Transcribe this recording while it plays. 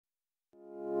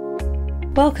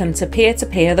Welcome to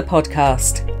Peer2Peer, the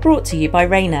podcast, brought to you by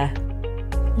Rayner.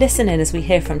 Listen in as we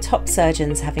hear from top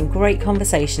surgeons having great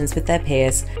conversations with their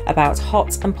peers about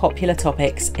hot and popular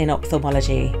topics in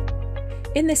ophthalmology.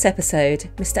 In this episode,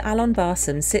 Mr. Allon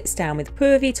Barsam sits down with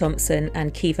Purvi Thomson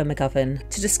and Caoimhe McGovern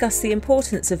to discuss the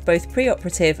importance of both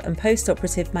pre-operative and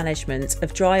post-operative management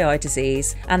of dry eye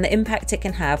disease and the impact it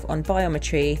can have on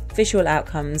biometry, visual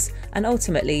outcomes, and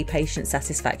ultimately patient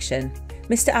satisfaction.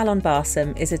 Mr. Allon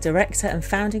Barsam is a director and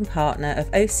founding partner of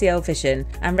OCL Vision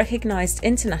and recognised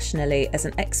internationally as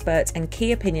an expert and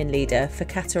key opinion leader for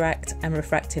cataract and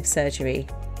refractive surgery.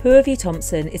 Purvi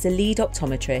Thomson is a lead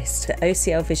optometrist at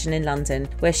OCL Vision in London,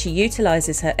 where she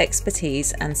utilises her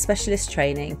expertise and specialist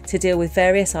training to deal with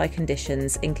various eye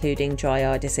conditions, including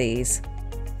dry eye disease.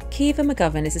 Caoimhe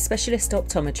McGovern is a specialist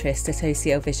optometrist at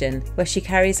OCL Vision, where she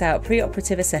carries out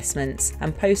pre-operative assessments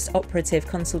and post-operative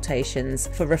consultations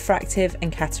for refractive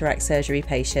and cataract surgery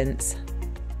patients.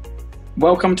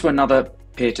 Welcome to another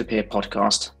Peer-to-Peer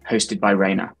podcast hosted by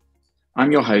Rayner.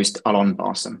 I'm your host, Allon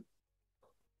Barsam.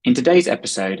 In today's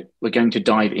episode, we're going to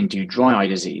dive into dry eye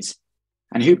disease,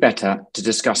 and who better to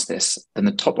discuss this than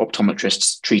the top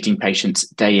optometrists treating patients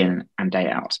day in and day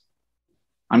out.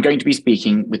 I'm going to be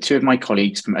speaking with two of my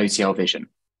colleagues from OCL Vision,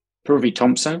 Purvi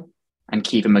Thomson and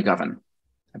Caoimhe McGovern,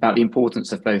 about the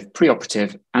importance of both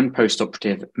preoperative and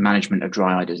postoperative management of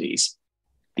dry eye disease,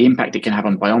 the impact it can have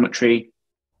on biometry,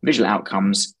 visual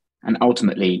outcomes, and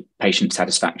ultimately patient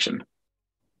satisfaction.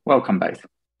 Welcome both.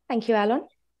 Thank you, Allon.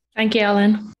 Thank you,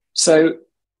 Allon. So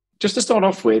just to start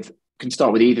off with, can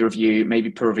start with either of you, maybe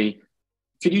Purvi.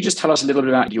 Could you just tell us a little bit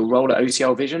about your role at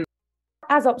OCL Vision?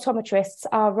 As optometrists,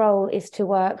 our role is to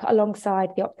work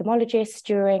alongside the ophthalmologist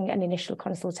during an initial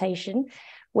consultation,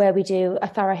 where we do a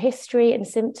thorough history and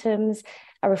symptoms,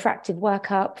 a refractive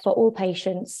workup for all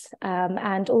patients,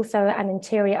 and also an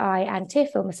interior eye and tear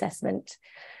film assessment.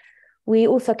 We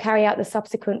also carry out the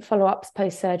subsequent follow-ups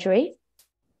post-surgery.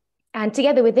 And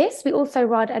together with this, we also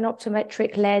run an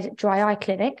optometric-led dry eye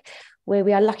clinic, where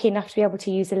we are lucky enough to be able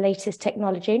to use the latest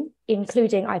technology,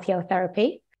 including IPL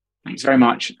therapy. Thanks very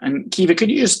much. And Caoimhe,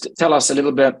 could you just tell us a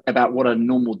little bit about what a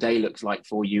normal day looks like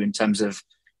for you in terms of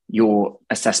your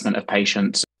assessment of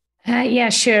patients? Yeah,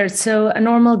 sure. So a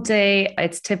normal day,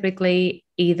 it's typically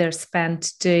either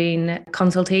spent doing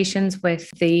consultations with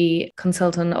the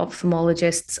consultant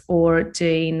ophthalmologists or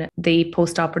doing the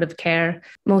post-operative care.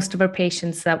 Most of our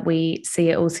patients that we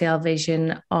see at OCL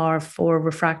Vision are for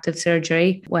refractive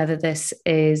surgery, whether this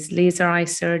is laser eye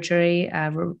surgery,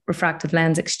 refractive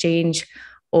lens exchange,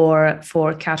 or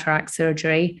for cataract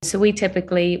surgery. So we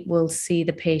typically will see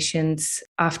the patients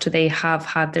after they have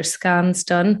had their scans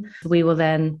done. We will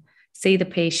then see the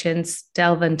patients,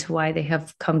 delve into why they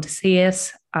have come to see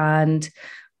us, and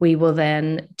we will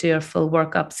then do a full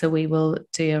workup. So we will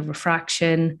do a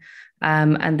refraction.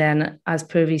 And then, as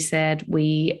Purvi said,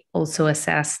 we also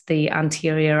assess the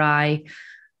anterior eye.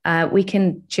 We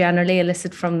can generally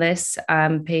elicit from this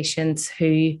patients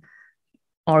who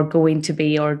are going to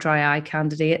be our dry eye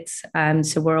candidates.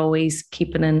 So we're always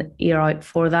keeping an ear out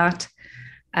for that.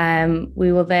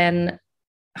 We will then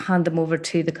hand them over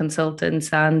to the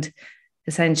consultants and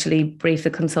essentially brief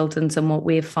the consultants on what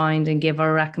we've found and give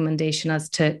our recommendation as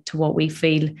to what we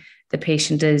feel the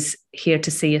patient is here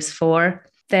to see us for.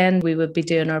 Then we would be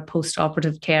doing our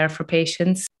post-operative care for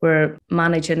patients. We're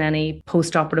managing any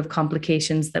post-operative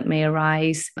complications that may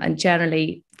arise, and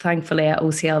generally, thankfully, at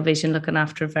OCL Vision, looking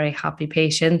after very happy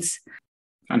patients.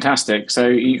 Fantastic. So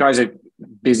you guys are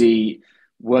busy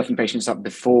working patients up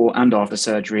before and after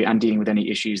surgery and dealing with any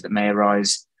issues that may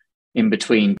arise in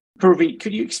between. Purvi,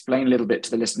 could you explain a little bit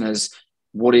to the listeners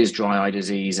what is dry eye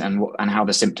disease and how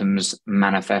the symptoms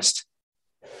manifest?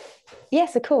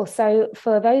 Yes, of course. So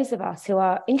for those of us who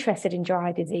are interested in dry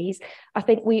eye disease, I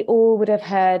think we all would have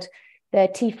heard the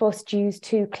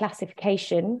TFOS-JUS2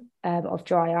 classification of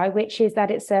dry eye, which is that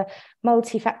it's a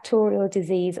multifactorial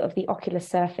disease of the ocular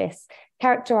surface,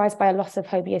 characterized by a loss of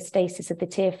homeostasis of the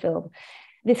tear film.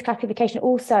 This classification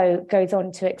also goes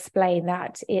on to explain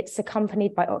that it's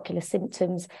accompanied by ocular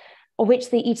symptoms, of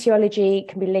which the etiology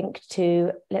can be linked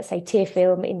to, let's say, tear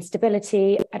film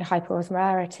instability and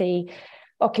hyperosmolarity,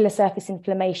 ocular surface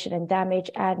inflammation and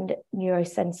damage, and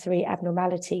neurosensory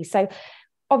abnormality. So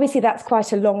obviously that's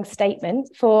quite a long statement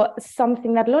for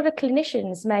something that a lot of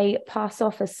clinicians may pass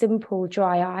off as simple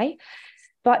dry eye.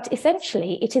 But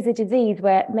essentially, it is a disease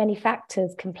where many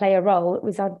factors can play a role,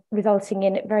 resulting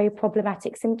in very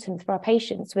problematic symptoms for our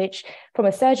patients, which, from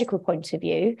a surgical point of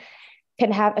view,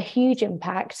 can have a huge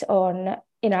impact on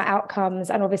outcomes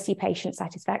and obviously patient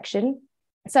satisfaction.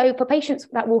 So for patients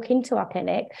that walk into our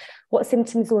clinic, what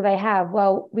symptoms will they have?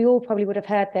 Well, we all probably would have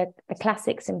heard the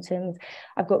classic symptoms.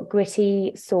 I've got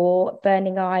gritty, sore,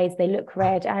 burning eyes, they look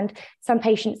red, and some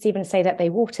patients even say that they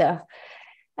water.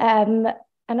 And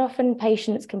often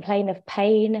patients complain of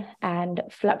pain and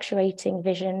fluctuating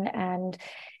vision, and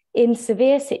in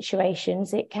severe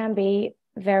situations, it can be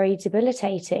very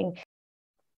debilitating.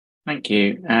 Thank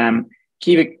you.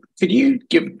 Caoimhe, could you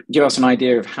give us an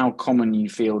idea of how common you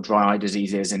feel dry eye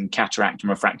disease is in cataract and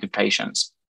refractive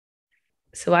patients?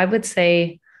 So I would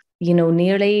say,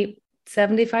 nearly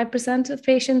 75% of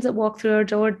patients that walk through our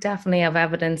door definitely have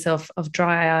evidence of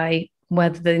dry eye,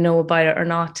 whether they know about it or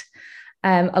not.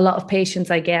 A lot of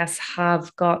patients, I guess,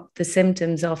 have got the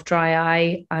symptoms of dry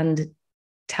eye and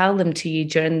tell them to you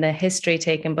during the history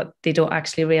taken, but they don't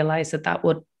actually realize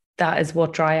that is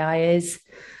what dry eye is.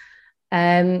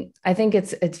 I think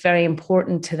it's very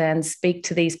important to then speak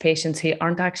to these patients who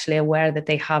aren't actually aware that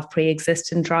they have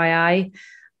pre-existing dry eye,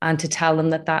 and to tell them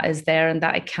that is there and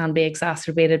that it can be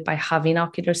exacerbated by having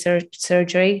ocular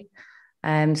surgery.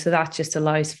 So that just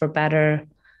allows for better,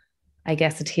 I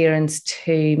guess, adherence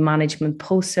to management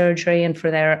post-surgery and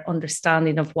for their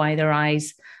understanding of why their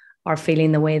eyes are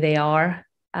feeling the way they are.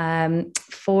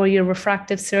 For your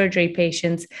refractive surgery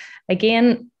patients,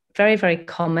 again, very, very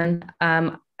common.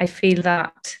 I feel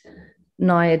that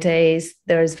nowadays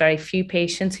there's very few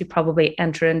patients who probably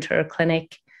enter into a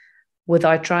clinic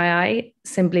without dry eye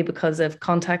simply because of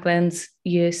contact lens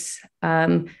use.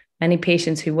 Many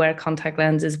patients who wear contact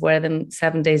lenses wear them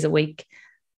 7 days a week,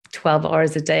 12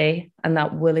 hours a day, and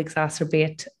that will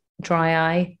exacerbate dry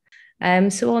eye.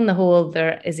 So on the whole,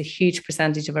 there is a huge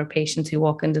percentage of our patients who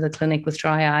walk into the clinic with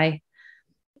dry eye.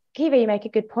 Caoimhe, you make a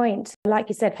good point. Like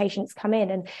you said, patients come in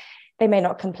and they may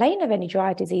not complain of any dry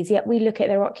eye disease, yet we look at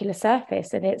their ocular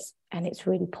surface and it's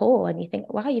really poor. And you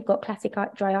think, wow, you've got classic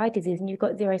dry eye disease and you've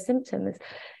got zero symptoms.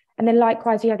 And then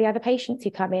likewise, you have the other patients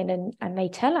who come in and they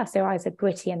tell us their eyes are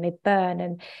gritty and they burn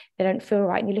and they don't feel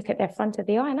right. And you look at their front of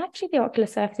the eye and actually the ocular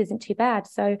surface isn't too bad.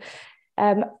 So,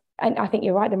 and I think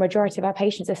you're right, the majority of our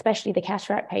patients, especially the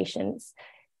cataract patients,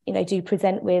 do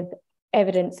present with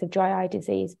evidence of dry eye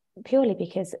disease purely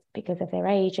because of their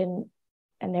age and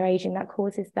their aging that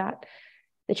causes that,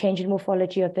 the change in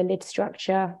morphology of the lid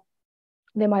structure,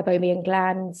 the meibomian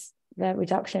glands, the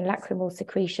reduction in lacrimal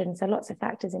secretion. So lots of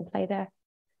factors in play there.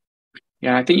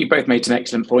 Yeah, I think you both made some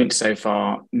excellent points so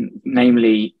far,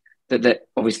 namely that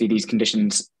obviously these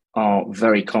conditions are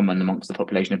very common amongst the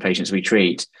population of patients we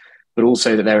treat, but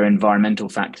also that there are environmental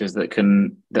factors that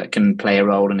can play a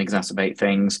role and exacerbate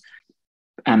things.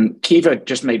 And Caoimhe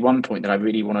just made one point that I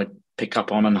really want to pick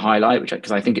up on and highlight,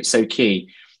 because I think it's so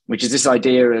key, which is this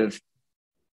idea of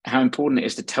how important it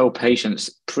is to tell patients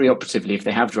pre-operatively if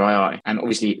they have dry eye. And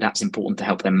obviously that's important to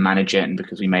help them manage it, and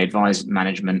because we may advise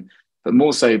management, but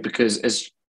more so because, as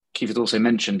Caoimhe also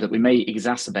mentioned, that we may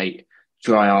exacerbate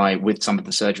dry eye with some of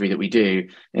the surgery that we do.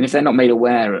 And if they're not made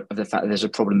aware of the fact that there's a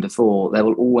problem before, they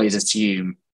will always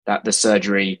assume that the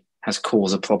surgery has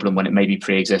caused a problem when it may be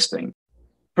pre-existing.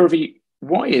 Purvi,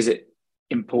 why is it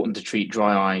important to treat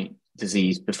dry eye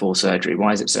disease before surgery?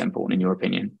 Why is it so important in your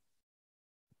opinion?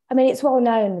 I mean, it's well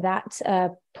known that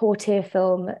poor tear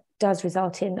film does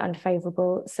result in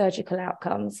unfavourable surgical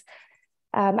outcomes.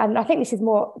 And I think this is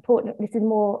more important. This is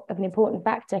more of an important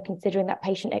factor considering that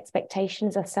patient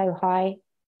expectations are so high,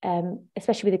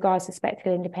 especially with regards to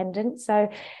spectacle independence. So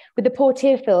with the poor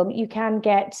tear film, you can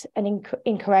get an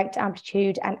incorrect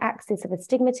amplitude and axis of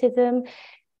astigmatism.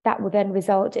 That will then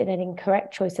result in an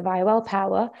incorrect choice of IOL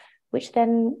power, which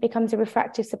then becomes a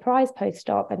refractive surprise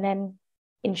post-op, and then,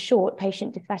 in short,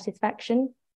 patient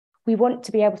dissatisfaction. We want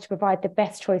to be able to provide the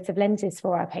best choice of lenses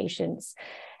for our patients.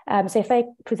 So if they're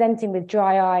presenting with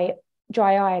dry eye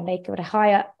and they got a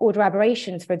higher order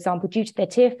aberrations, for example, due to their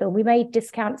tear film, we may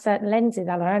discount certain lenses.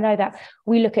 Allon, I know that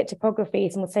we look at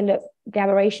topographies and we'll say, look, the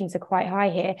aberrations are quite high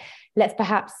here. Let's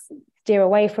perhaps steer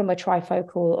away from a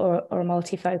trifocal or a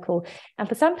multifocal. And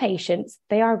for some patients,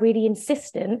 they are really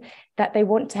insistent that they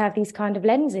want to have these kind of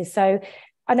lenses. So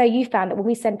I know you found that when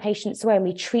we send patients away and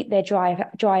we treat their dry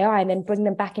eye and then bring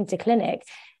them back into clinic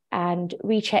and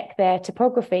recheck their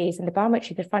topographies and the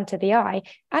biometry, the front of the eye,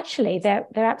 actually, they're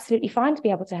absolutely fine to be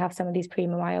able to have some of these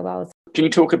premium IOLs. Can you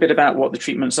talk a bit about what the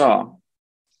treatments are?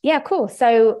 Yeah, of course.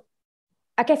 So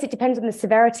I guess it depends on the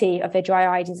severity of their dry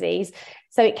eye disease.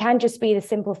 So it can just be the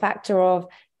simple factor of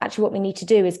actually what we need to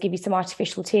do is give you some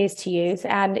artificial tears to use.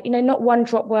 And, not one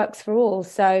drop works for all.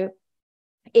 So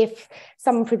if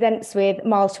someone presents with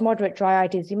mild to moderate dry eye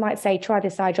disease, you might say, try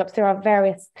this eye drops. There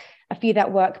are a few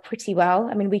that work pretty well.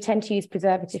 I mean, we tend to use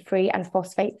preservative-free and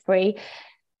phosphate-free.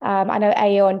 I know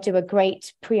Allon do a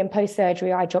great pre and post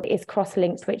surgery eye drop. It is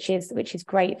cross-linked, which is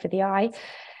great for the eye.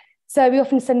 So we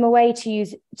often send them away to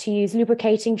use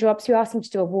lubricating drops. We ask them to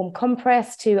do a warm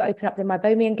compress to open up the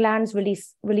meibomian glands,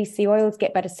 release the oils,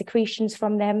 get better secretions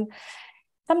from them.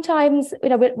 Sometimes,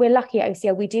 we're lucky at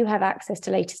OCL, we do have access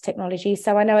to latest technology.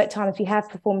 So I know at times we have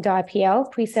performed IPL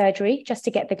pre-surgery just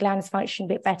to get the glands function a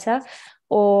bit better,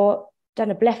 or done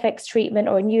a BlephX treatment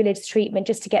or a new lids treatment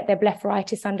just to get their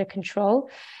blepharitis under control.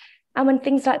 And when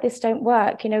things like this don't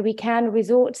work, we can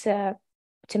resort to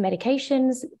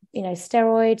medications,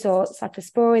 steroids or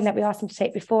cyclosporine that we ask them to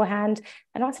take beforehand,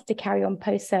 and ask them to carry on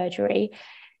post-surgery,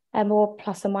 or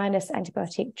plus or minus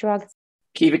antibiotic drugs.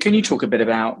 Caoimhe, can you talk a bit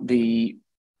about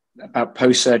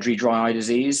post-surgery dry eye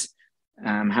disease,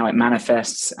 how it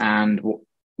manifests, and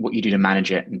what you do to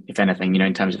manage it, if anything,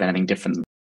 in terms of anything different?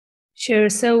 Sure.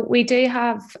 So we do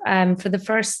have, for the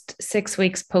first 6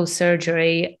 weeks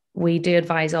post-surgery, we do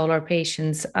advise all our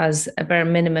patients as a bare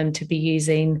minimum to be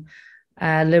using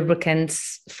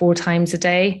lubricants 4 times a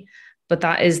day, but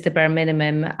that is the bare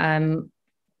minimum.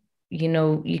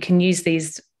 You can use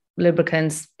these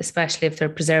lubricants, especially if they're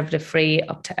preservative-free,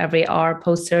 up to every hour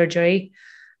post-surgery.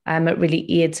 It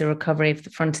really aids the recovery of the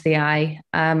front of the eye.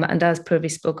 And as Purvi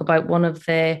spoke about, one of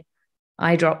the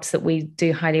eye drops that we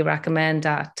do highly recommend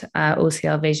at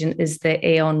OCL Vision is the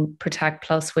Allon Protect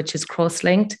Plus, which is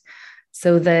cross-linked.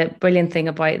 So the brilliant thing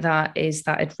about that is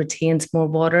that it retains more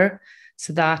water,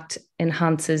 so that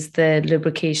enhances the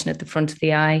lubrication at the front of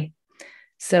the eye.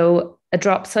 So a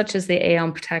drop such as the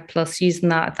Allon Protect Plus, using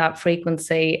that at that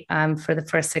frequency for the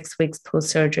first 6 weeks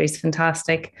post-surgery is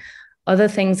fantastic. Other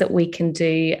things that we can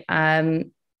do,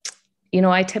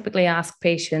 I typically ask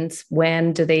patients,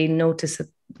 when do they notice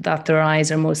that their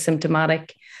eyes are most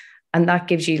symptomatic? And that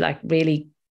gives you really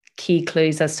key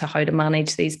clues as to how to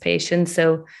manage these patients.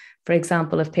 So for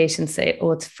example, if patients say,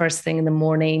 it's first thing in the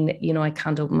morning, I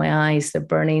can't open my eyes, they're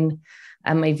burning,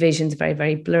 and my vision's very,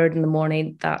 very blurred in the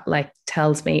morning, that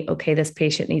tells me, okay, this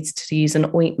patient needs to use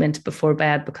an ointment before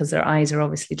bed because their eyes are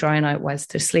obviously drying out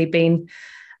whilst they're sleeping.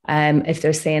 If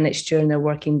they're saying it's during their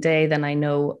working day, then I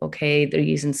know, okay, they're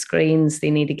using screens,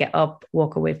 they need to get up,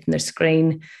 walk away from their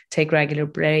screen, take regular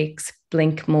breaks,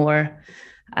 blink more.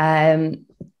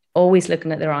 Always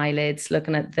looking at their eyelids,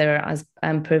 looking at their, as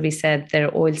Purvi said,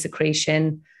 their oil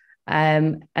secretion.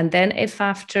 And then if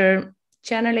after,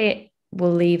 generally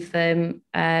we'll leave them,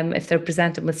 if they're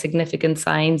presenting with significant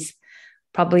signs,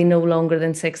 probably no longer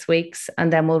than 6 weeks,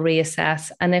 and then we'll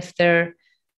reassess. And if there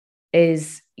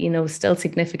is, still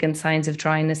significant signs of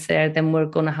dryness there, then we're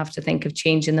going to have to think of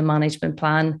changing the management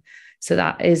plan. So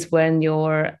that is when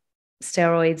your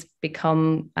steroids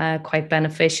become quite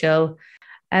beneficial.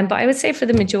 But I would say for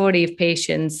the majority of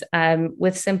patients,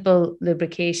 with simple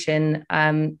lubrication,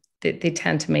 they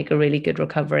tend to make a really good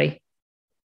recovery.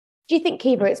 Do you think,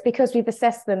 Caoimhe, it's because we've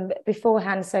assessed them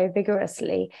beforehand so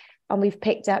vigorously, and we've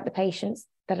picked out the patients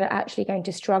that are actually going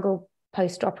to struggle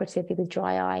post-operatively with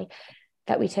dry eye,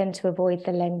 that we tend to avoid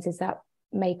the lenses that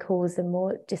may cause them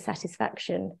more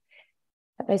dissatisfaction?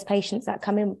 That those patients that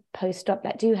come in post-op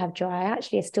that do have dry eye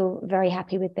actually are still very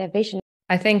happy with their vision?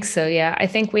 I think so, yeah. I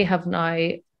think we have now,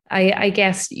 I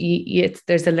guess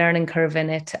there's a learning curve in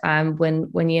it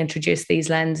when you introduce these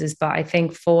lenses. But I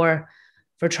think for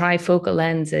trifocal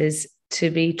lenses,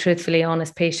 to be truthfully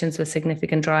honest, patients with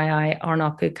significant dry eye are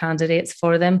not good candidates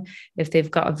for them. If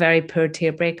they've got a very poor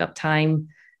tear breakup time,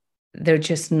 they're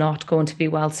just not going to be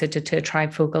well suited to a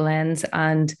trifocal lens.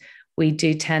 And we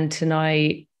do tend to now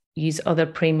use other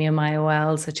premium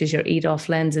IOLs, such as your EDOF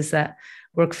lenses, that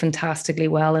work fantastically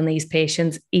well in these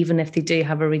patients, even if they do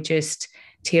have a reduced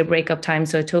tear breakup time.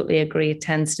 So I totally agree. It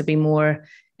tends to be more,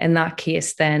 in that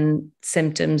case, then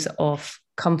symptoms of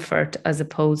comfort as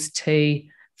opposed to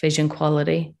vision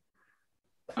quality.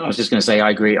 I was just going to say, I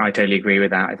agree. I totally agree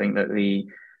with that. I think that the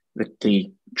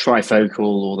trifocal,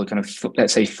 or the kind of,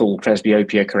 let's say, full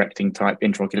presbyopia correcting type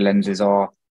intraocular lenses are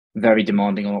very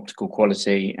demanding on optical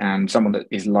quality, and someone that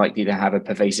is likely to have a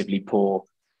pervasively poor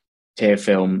tear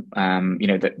film,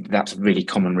 that's a really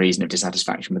common reason of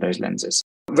dissatisfaction with those lenses.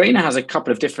 Raina has a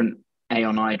couple of different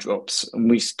Allon eye drops, and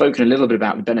we've spoken a little bit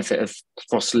about the benefit of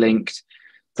cross-linked.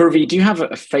 Purvi, do you have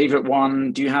a favorite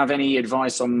one? Do you have any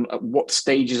advice on what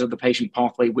stages of the patient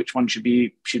pathway, which one should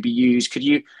be used? Could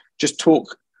you just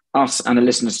talk us and the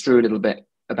listeners through a little bit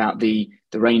about the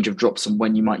range of drops and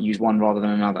when you might use one rather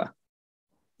than another?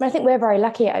 I think we're very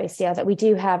lucky at OCL that we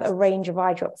do have a range of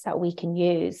eye drops that we can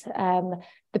use.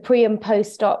 The pre and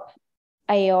post-op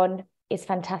Allon is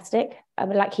fantastic.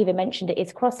 Like Caoimhe mentioned, it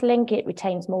is cross-link, it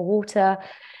retains more water,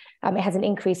 it has an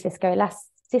increased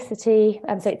viscoelasticity elasticity,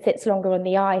 so it sits longer on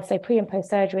the eye. So pre and post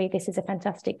surgery, this is a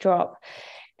fantastic drop.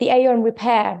 The Allon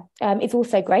Repair is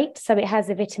also great. So it has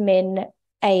a vitamin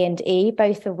A and E,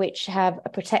 both of which have a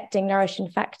protecting, nourishing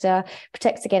factor,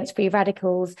 protects against free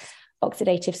radicals,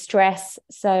 oxidative stress.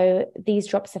 So these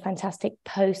drops are fantastic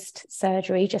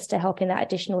post-surgery, just to help in that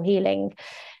additional healing.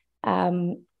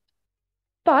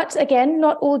 But again,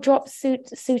 not all drops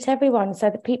suit everyone. So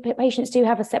the patients do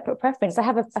have a separate preference. I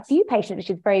have a few patients,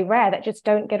 which is very rare, that just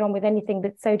don't get on with anything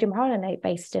that's sodium hyaluronate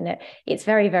based in it. It's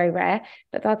very, very rare.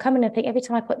 But they'll come in and think, every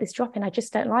time I put this drop in, I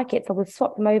just don't like it. So we'll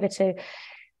swap them over to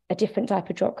a different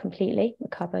type of drop completely, a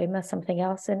Caoimhe, something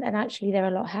else. And actually, they're a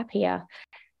lot happier.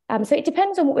 So it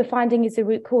depends on what we're finding is the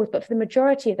root cause. But for the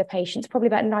majority of the patients, probably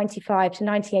about 95 to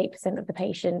 98% of the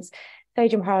patients,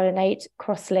 sodium hyaluronate,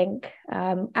 cross-link,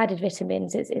 added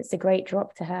vitamins, it's a great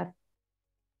drop to have.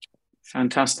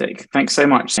 Fantastic. Thanks so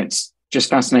much. It's just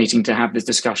fascinating to have this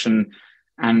discussion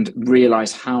and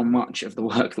realise how much of the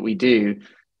work that we do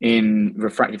in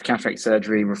refractive cataract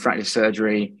surgery, refractive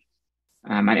surgery,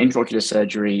 and intraocular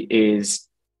surgery is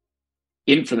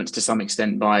influenced to some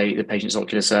extent by the patient's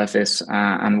ocular surface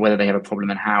and whether they have a problem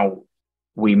and how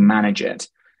we manage it.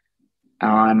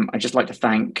 I'd just like to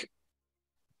thank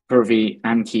Purvi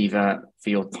and Caoimhe for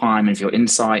your time and for your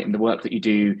insight, and the work that you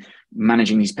do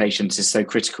managing these patients is so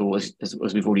critical, as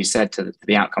we've already said, to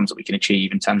the outcomes that we can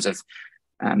achieve in terms of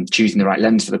choosing the right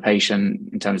lens for the patient,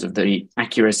 in terms of the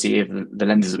accuracy of the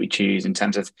lenses that we choose, in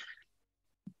terms of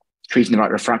treating the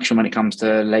right refraction when it comes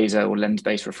to laser or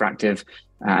lens-based refractive,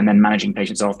 and then managing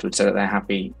patients afterwards so that they're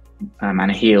happy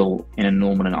and heal in a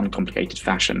normal and uncomplicated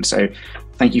fashion. So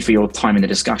thank you for your time in the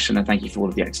discussion, and thank you for all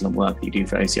of the excellent work that you do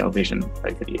for OCL Vision,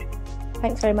 both of you.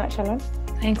 Thanks very much, Allon.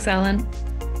 Thanks, Allon.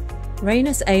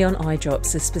 Rayna's Allon eye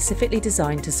drops are specifically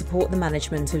designed to support the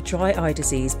management of dry eye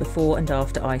disease before and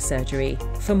after eye surgery.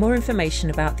 For more information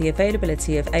about the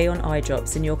availability of Allon eye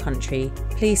drops in your country,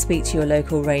 please speak to your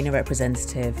local Rayna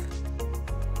representative.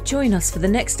 Join us for the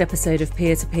next episode of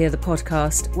Peer2Peer, the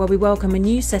podcast, where we welcome a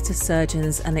new set of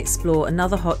surgeons and explore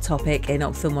another hot topic in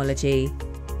ophthalmology.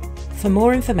 For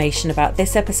more information about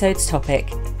this episode's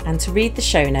topic and to read the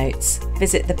show notes,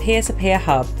 visit the Peer2Peer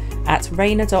hub at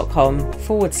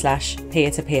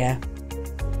rayna.com/peer-to-peer.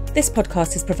 This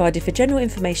podcast is provided for general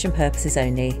information purposes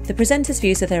only. The presenters'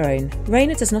 views are their own.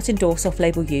 Rayna does not endorse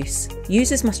off-label use.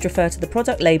 Users must refer to the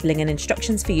product labelling and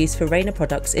instructions for use for Rayna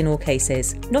products in all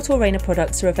cases. Not all Rayna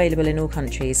products are available in all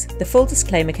countries. The full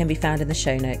disclaimer can be found in the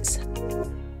show notes.